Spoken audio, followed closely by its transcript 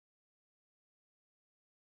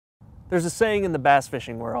There's a saying in the bass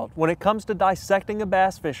fishing world: when it comes to dissecting a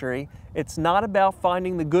bass fishery, it's not about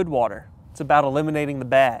finding the good water, it's about eliminating the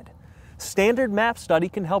bad. Standard Map Study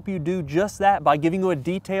can help you do just that by giving you a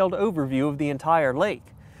detailed overview of the entire lake.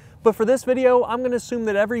 But for this video, I'm going to assume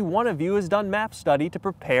that every one of you has done map study to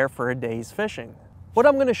prepare for a day's fishing. What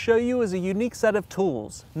I'm going to show you is a unique set of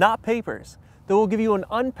tools, not papers, that will give you an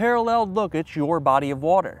unparalleled look at your body of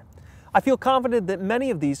water. I feel confident that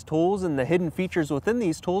many of these tools and the hidden features within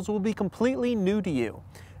these tools will be completely new to you,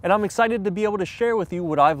 and I'm excited to be able to share with you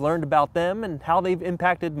what I've learned about them and how they've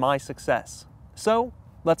impacted my success. So,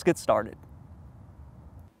 let's get started.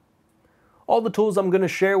 All the tools I'm going to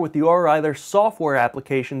share with you are either software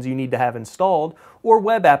applications you need to have installed or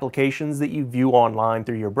web applications that you view online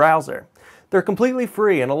through your browser. They're completely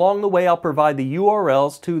free, and along the way I'll provide the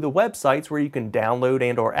URLs to the websites where you can download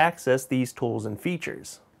and or access these tools and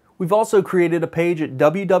features. We've also created a page at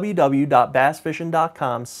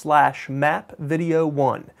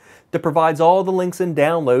www.bassfishing.com/mapvideo1 that provides all the links and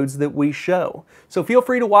downloads that we show. So feel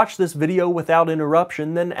free to watch this video without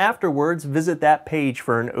interruption, then afterwards visit that page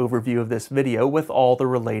for an overview of this video with all the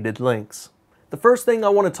related links. The first thing I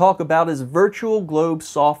want to talk about is virtual globe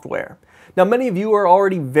software. Now, many of you are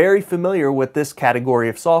already very familiar with this category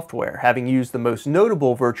of software, having used the most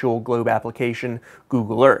notable virtual globe application,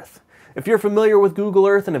 Google Earth. If you're familiar with Google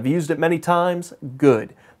Earth and have used it many times,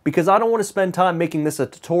 good, because I don't want to spend time making this a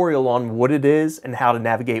tutorial on what it is and how to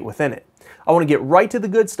navigate within it. I want to get right to the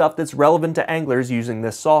good stuff that's relevant to anglers using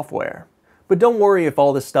this software. But don't worry if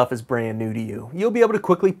all this stuff is brand new to you. You'll be able to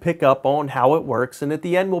quickly pick up on how it works, and at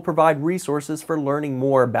the end we'll provide resources for learning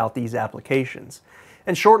more about these applications.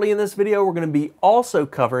 And shortly in this video, we're going to be also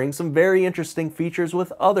covering some very interesting features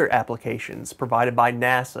with other applications provided by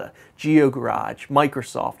NASA, GeoGarage,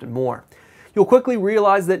 Microsoft, and more. You'll quickly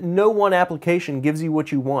realize that no one application gives you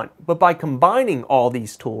what you want, but by combining all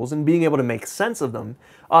these tools and being able to make sense of them,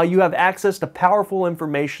 you have access to powerful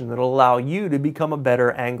information that will allow you to become a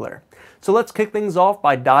better angler. So let's kick things off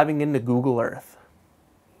by diving into Google Earth.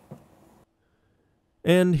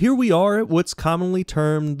 And here we are at what's commonly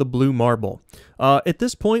termed the blue marble. At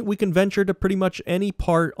this point, we can venture to pretty much any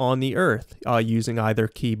part on the Earth using either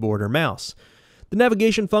keyboard or mouse. The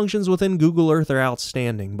navigation functions within Google Earth are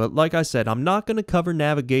outstanding, but like I said, I'm not going to cover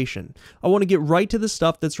navigation. I want to get right to the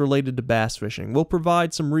stuff that's related to bass fishing. We'll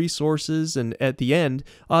provide some resources and at the end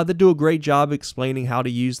that do a great job explaining how to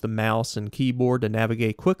use the mouse and keyboard to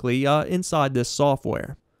navigate quickly inside this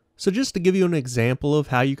software. So just to give you an example of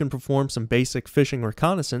how you can perform some basic fishing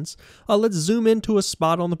reconnaissance, let's zoom into a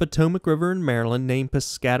spot on the Potomac River in Maryland named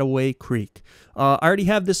Piscataway Creek. I already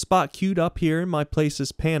have this spot queued up here in my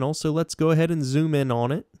Places panel, so let's go ahead and zoom in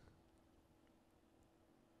on it.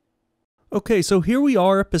 Okay, so here we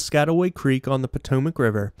are at Piscataway Creek on the Potomac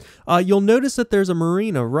River. You'll notice that there's a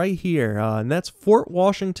marina right here, and that's Fort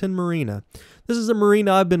Washington Marina. This is a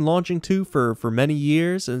marina I've been launching to for many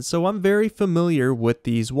years, and so I'm very familiar with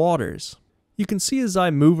these waters. You can see as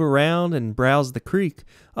I move around and browse the creek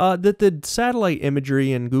that the satellite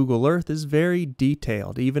imagery in Google Earth is very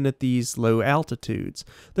detailed, even at these low altitudes.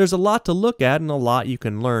 There's a lot to look at and a lot you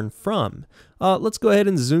can learn from. Let's go ahead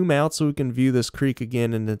and zoom out so we can view this creek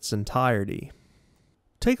again in its entirety.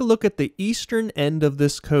 Take a look at the eastern end of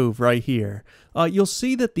this cove right here. You'll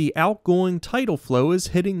see that the outgoing tidal flow is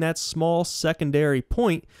hitting that small secondary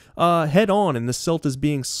point head on, and the silt is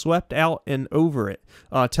being swept out and over it,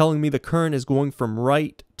 telling me the current is going from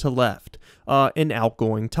right to left, an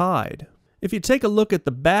outgoing tide. If you take a look at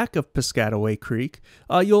the back of Piscataway Creek,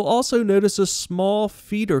 you'll also notice a small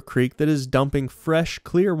feeder creek that is dumping fresh,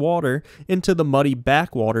 clear water into the muddy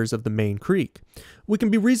backwaters of the main creek. We can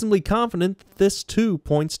be reasonably confident that this too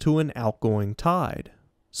points to an outgoing tide.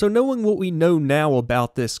 So knowing what we know now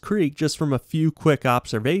about this creek just from a few quick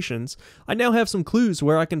observations, I now have some clues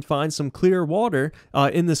where I can find some clear water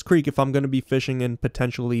in this creek if I'm going to be fishing in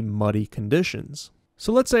potentially muddy conditions.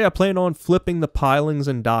 So let's say I plan on flipping the pilings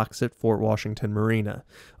and docks at Fort Washington Marina.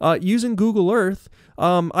 Using Google Earth,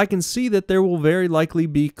 I can see that there will very likely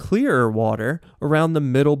be clearer water around the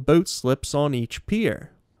middle boat slips on each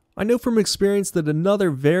pier. I know from experience that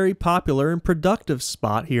another very popular and productive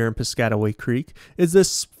spot here in Piscataway Creek is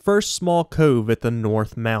this first small cove at the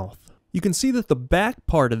north mouth. You can see that the back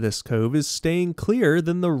part of this cove is staying clearer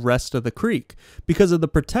than the rest of the creek because of the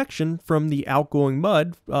protection from the outgoing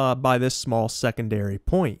mud by this small secondary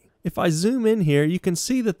point. If I zoom in here, you can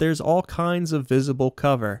see that there's all kinds of visible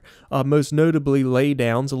cover, most notably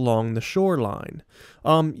laydowns along the shoreline.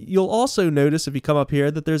 You'll also notice if you come up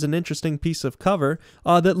here that there's an interesting piece of cover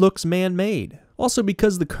that looks man-made. Also,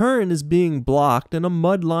 because the current is being blocked and a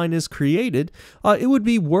mud line is created, it would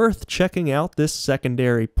be worth checking out this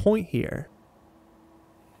secondary point here.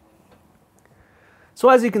 So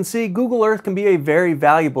as you can see, Google Earth can be a very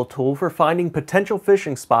valuable tool for finding potential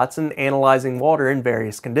fishing spots and analyzing water in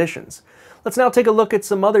various conditions. Let's now take a look at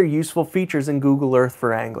some other useful features in Google Earth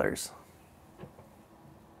for anglers.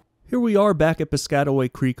 Here we are back at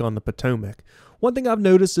Piscataway Creek on the Potomac. One thing I've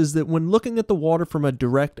noticed is that when looking at the water from a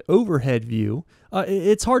direct overhead view,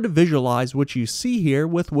 it's hard to visualize what you see here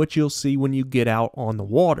with what you'll see when you get out on the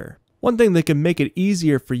water. One thing that can make it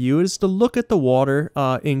easier for you is to look at the water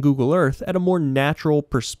in Google Earth at a more natural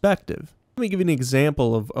perspective. Let me give you an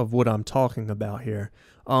example of what I'm talking about here.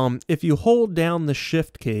 If you hold down the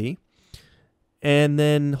Shift key and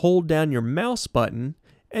then hold down your mouse button,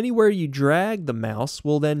 anywhere you drag the mouse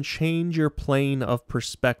will then change your plane of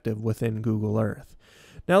perspective within Google Earth.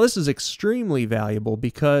 Now this is extremely valuable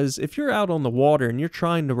because if you're out on the water and you're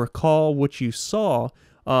trying to recall what you saw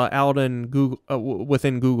out in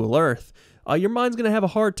within Google Earth, your mind's going to have a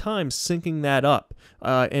hard time syncing that up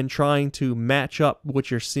and trying to match up what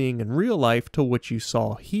you're seeing in real life to what you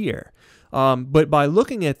saw here. But by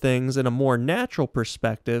looking at things in a more natural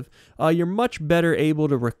perspective, you're much better able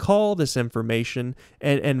to recall this information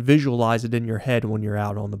and visualize it in your head when you're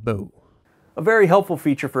out on the boat. A very helpful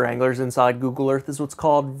feature for anglers inside Google Earth is what's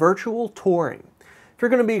called virtual touring. If you're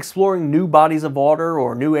going to be exploring new bodies of water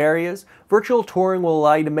or new areas, virtual touring will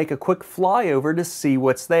allow you to make a quick flyover to see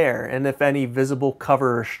what's there and if any visible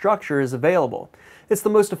cover or structure is available. It's the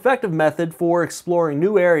most effective method for exploring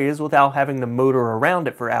new areas without having to motor around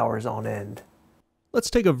it for hours on end. Let's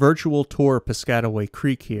take a virtual tour of Piscataway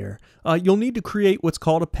Creek here. You'll need to create what's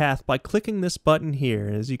called a path by clicking this button here.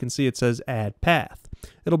 As you can see, it says Add Path.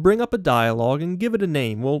 It'll bring up a dialog and give it a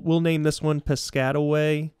name. We'll name this one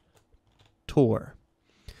Piscataway Tour.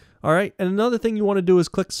 All right, and another thing you want to do is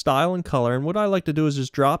click Style and Color, and what I like to do is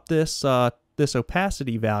just drop this this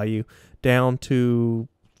opacity value down to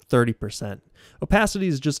 30%. Opacity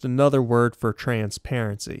is just another word for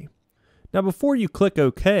transparency. Now before you click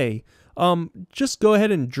OK, just go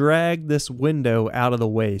ahead and drag this window out of the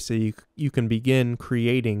way so you can begin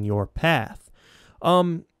creating your path.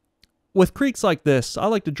 With creeks like this, I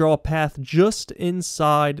like to draw a path just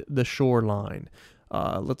inside the shoreline.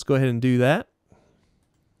 Let's go ahead and do that.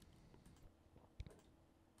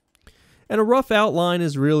 And a rough outline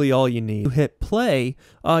is really all you need. You hit play,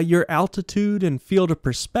 your altitude and field of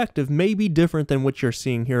perspective may be different than what you're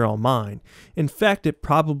seeing here on mine. In fact, it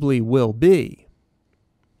probably will be.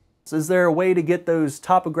 Is there a way to get those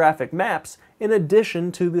topographic maps in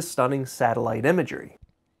addition to the stunning satellite imagery?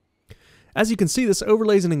 As you can see, this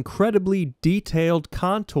overlays an incredibly detailed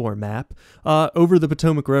contour map over the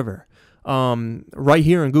Potomac River, right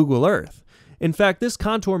here in Google Earth. In fact, this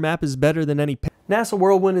contour map is better than any. NASA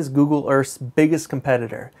Whirlwind is Google Earth's biggest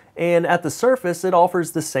competitor, and at the surface it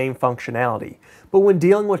offers the same functionality. But when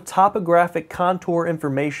dealing with topographic contour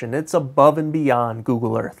information, it's above and beyond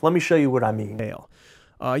Google Earth. Let me show you what I mean.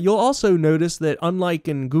 You'll also notice that unlike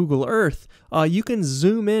in Google Earth, you can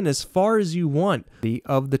zoom in as far as you want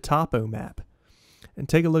of the topo map. And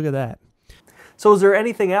take a look at that. So is there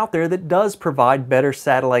anything out there that does provide better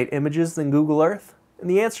satellite images than Google Earth? And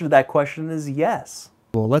the answer to that question is yes.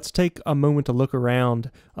 Well, let's take a moment to look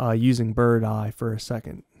around using Bird Eye for a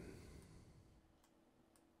second.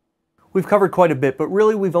 We've covered quite a bit, but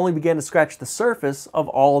really we've only begun to scratch the surface of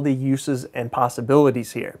all the uses and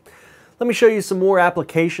possibilities here. Let me show you some more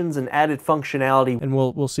applications and added functionality. And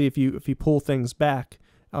we'll see if you pull things back,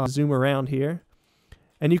 zoom around here,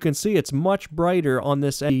 and you can see it's much brighter on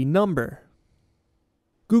this number.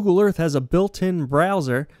 Google Earth has a built-in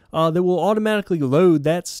browser that will automatically load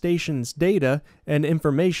that station's data and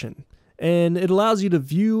information. And it allows you to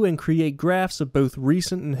view and create graphs of both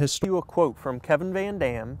recent and historical. A quote from Kevin Van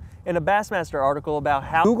Dam in a Bassmaster article about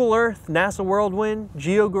how Google Earth, NASA Whirlwind,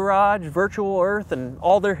 GeoGarage, Virtual Earth, and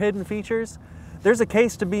all their hidden features, there's a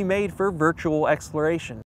case to be made for virtual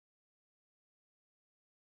exploration.